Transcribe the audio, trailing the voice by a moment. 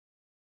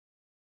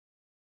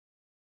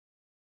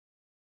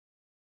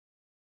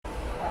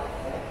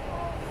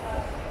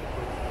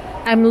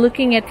I'm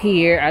looking at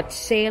here at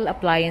sale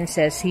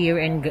appliances here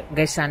in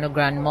Gaisano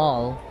Grand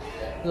Mall.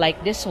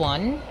 Like this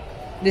one.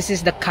 This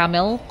is the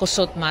Camel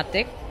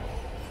Kusotmatic.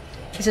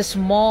 It's a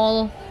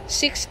small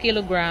 6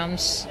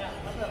 kilograms.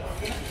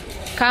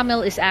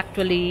 Camel is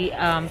actually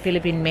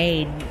Philippine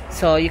made.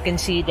 So you can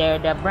see there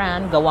the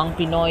brand Gawang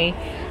Pinoy,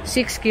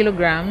 6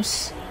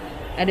 kilograms.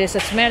 And it's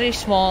a very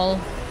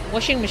small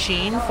washing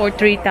machine for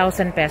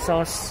 3,000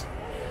 pesos.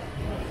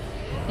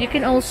 You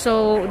can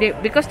also,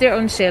 because they're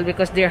on sale,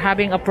 because they're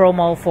having a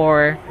promo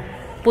for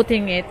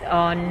putting it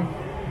on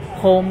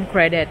home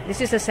credit.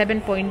 This is a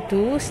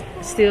 7.2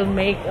 still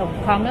make of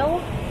Camel.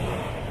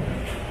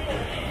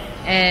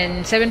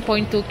 And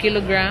 7.2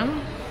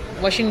 kilogram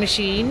washing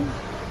machine,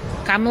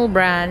 Camel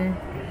brand,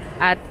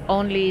 at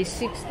only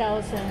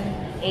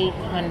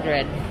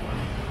 6,800.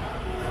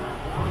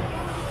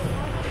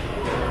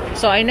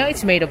 So I know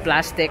it's made of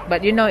plastic,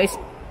 but you know,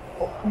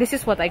 this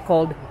is what I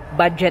called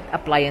budget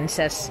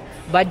appliances,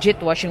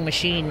 budget washing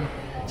machine.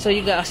 So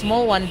you got a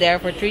small one there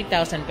for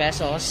 3,000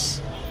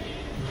 pesos,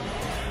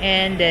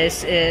 and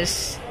this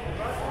is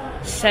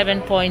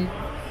 7.2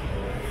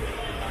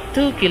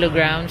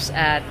 kilograms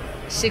at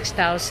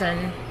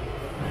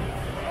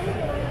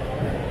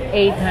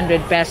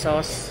 6,800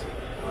 pesos.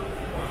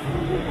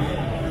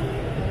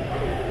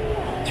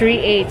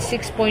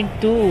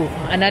 6.2,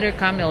 another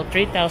Camel,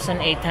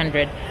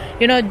 3,800.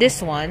 You know, this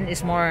one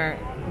is more,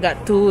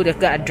 got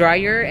a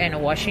dryer and a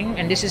washing,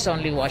 and this is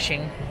only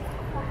washing.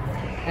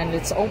 And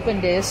let's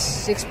open this,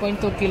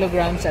 6.2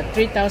 kilograms at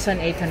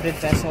 3,800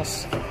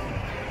 pesos.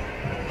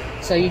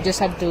 So you just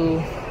have to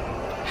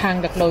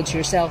hang the clothes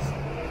yourself.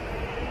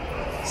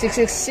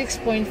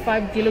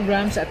 6.5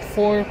 kilograms at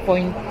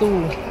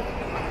 4.2,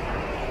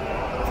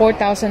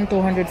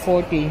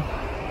 4,240.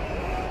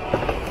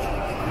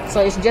 So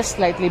it's just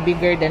slightly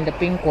bigger than the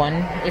pink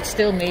one. It's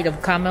still made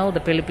of Camel, the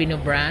Filipino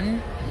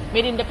brand.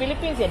 Made in the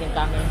Philippines, yan yung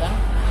Camel ba?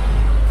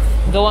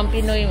 Gawang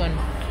Pinoy one.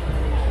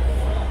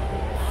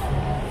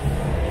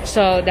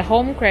 So the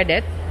home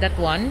credit, that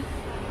one,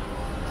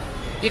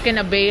 you can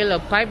avail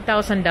of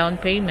 5,000 down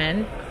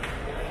payment.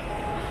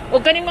 O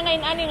kaning mga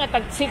inani nga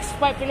tag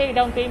 6.5 pila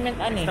down payment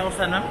ani.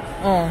 6,000 na?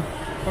 Oh.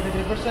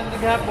 43%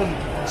 naghapon.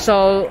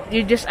 So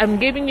you just, I'm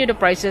giving you the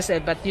prices,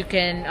 but you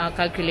can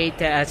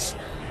calculate as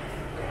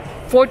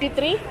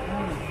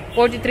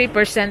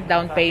 43%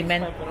 down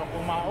payment. Pero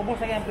kung maubos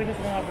na yung previous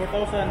mga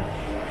 4,000,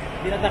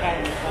 di na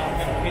tayo,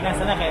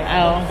 pinasa na kayo.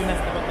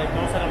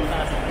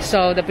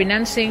 So the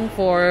financing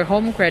for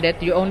home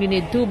credit, you only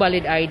need 2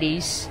 valid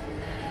IDs.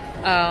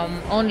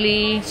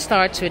 Only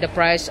starts with a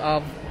price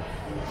of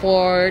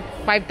 5,000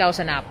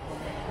 up.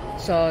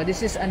 So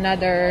this is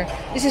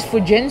this is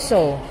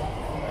Fugenso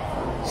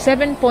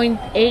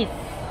 7.8.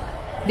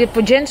 The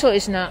Fugenso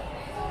is not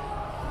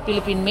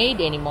Philippine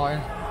made anymore.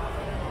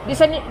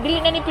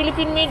 Dili na ni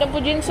Philippine made ang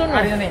Fugenso no?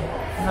 Ano ni?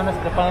 Ano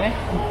sa Japan eh?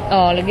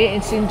 Oh, lagi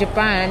it's in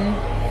Japan.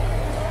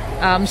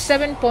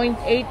 7.8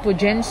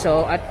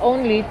 Fugenso at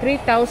only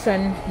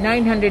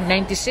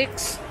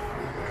 3,996.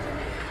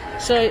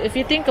 So if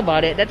you think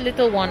about it, that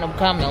little one of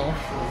Camel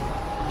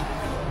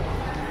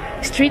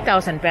is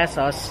 3,000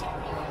 pesos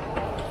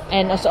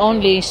and it's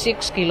only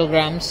 6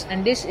 kilograms,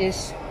 and this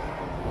is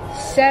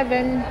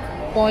 7.5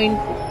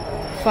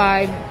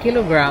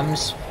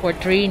 kilograms for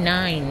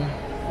 3,900.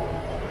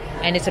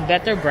 And it's a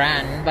better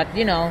brand, but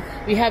you know,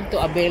 we have to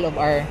avail of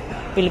our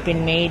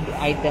Philippine made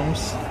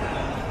items.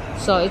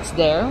 So it's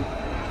there.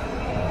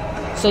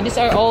 So these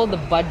are all the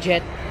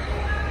budget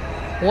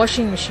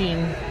washing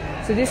machine.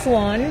 So this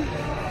one,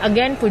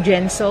 again,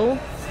 Fugenso.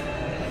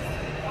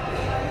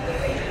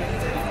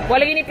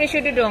 Wala gini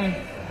presyo dong.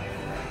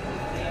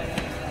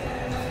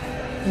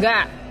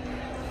 Ga.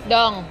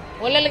 Dong,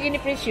 wala lagi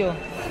ni presyo.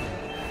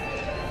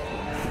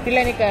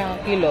 Pila ni ka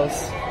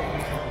kilos?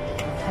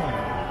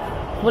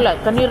 Wala,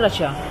 kanira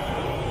siya.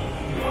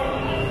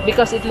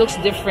 Because it looks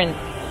different.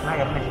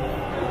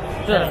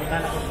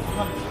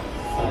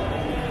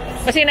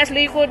 Kasi nas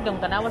likod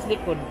dong, tanawas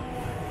likod.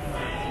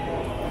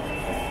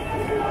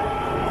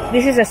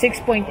 This is a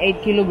 6.8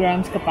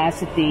 kilograms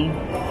capacity.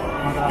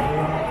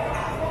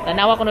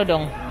 Tanawa ko no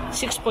dong.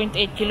 6.8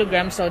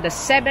 kilograms. So the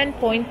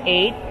 7.8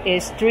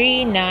 is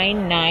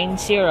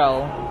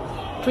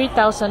 3,990.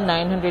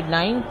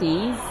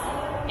 3,990.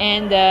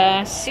 And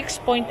the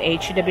 6.8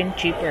 should have been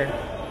cheaper.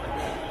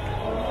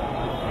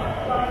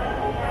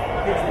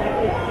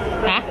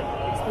 Ha?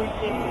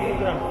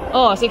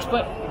 Oh, 6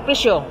 point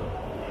presyo.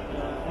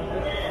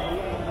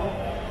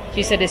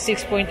 She said it's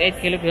 6.8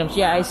 kilograms.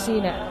 Yeah, I see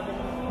that.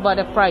 But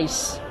the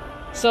price.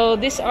 So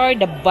these are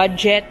the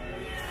budget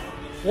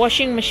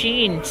washing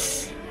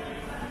machines.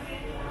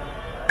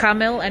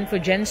 Camel and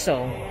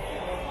Fugenso.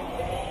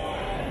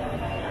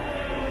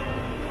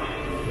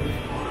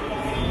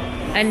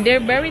 And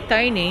they're very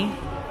tiny.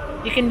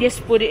 You can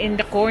just put it in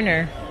the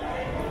corner.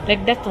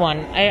 Like that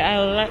one.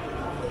 I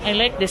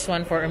like this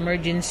one for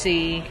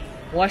emergency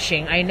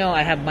washing. I know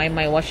I have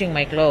my washing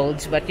my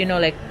clothes, but you know,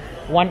 like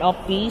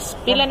one-off piece.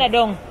 Pila na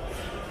dong?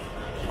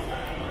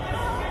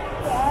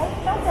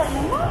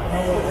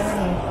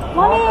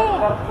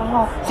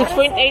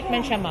 6.8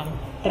 man siya, ma'am.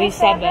 3.7.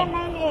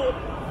 798.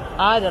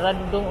 Ah,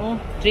 daradong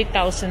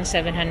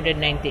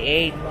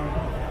 3,798.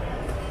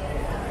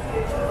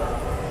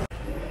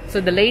 So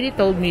the lady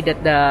told me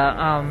that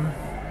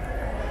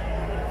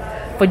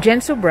for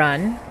Genso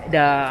brand,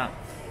 the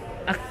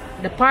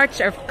parts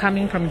are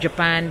coming from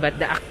Japan, but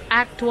the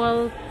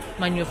actual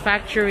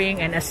manufacturing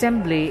and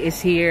assembly is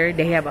here.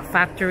 They have a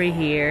factory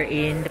here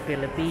in the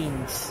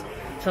Philippines.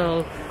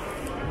 So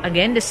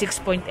again, the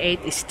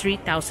 6.8 is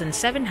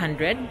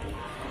 3,700.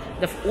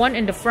 The one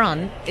in the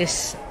front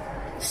is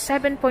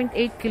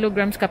 7.8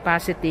 kilograms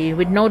capacity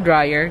with no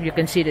dryer. You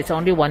can see it's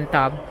only one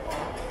tub.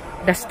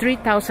 That's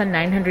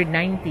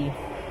 3,990.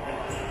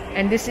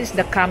 And this is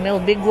the Camel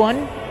big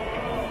one.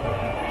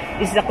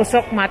 It's the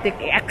Kusokmatic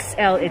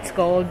XL, it's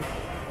called.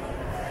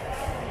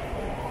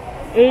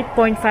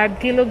 8.5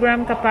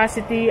 kilogram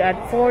capacity at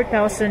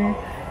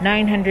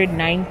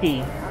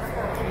 4,990.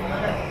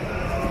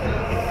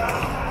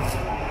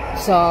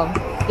 So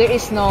there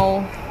is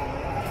no.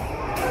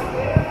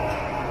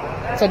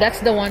 So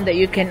that's the one that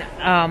you can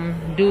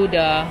do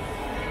the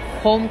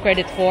home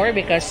credit for,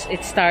 because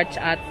it starts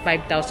at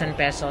 5,000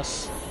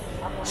 pesos.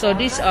 So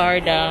these are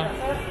the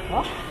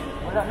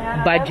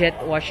budget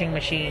washing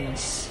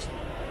machines.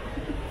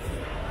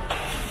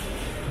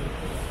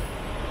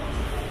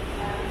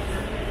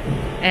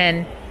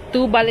 And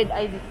 2 valid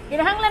ID.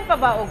 Kinahanglan pa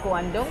ba og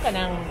kuandong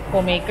kanang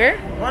homemaker?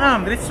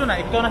 Wala, diretso na.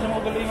 Ikaw na sa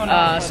mga galingon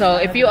na.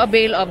 So if you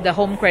avail of the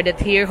home credit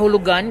here,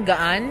 hulugan,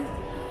 gaan,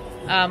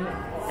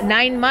 9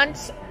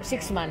 months,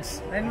 6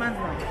 months. 9 months,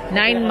 ma'am.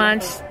 9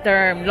 months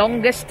term.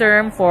 Longest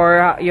term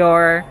for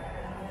your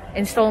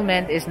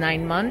installment is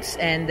 9 months,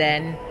 and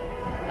then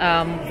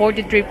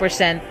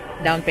 43%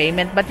 down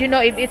payment. But you know,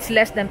 if it's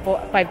less than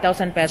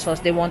 5,000 pesos,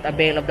 they won't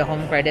avail of the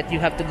home credit.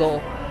 You have to go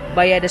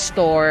via the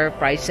store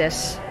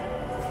prices.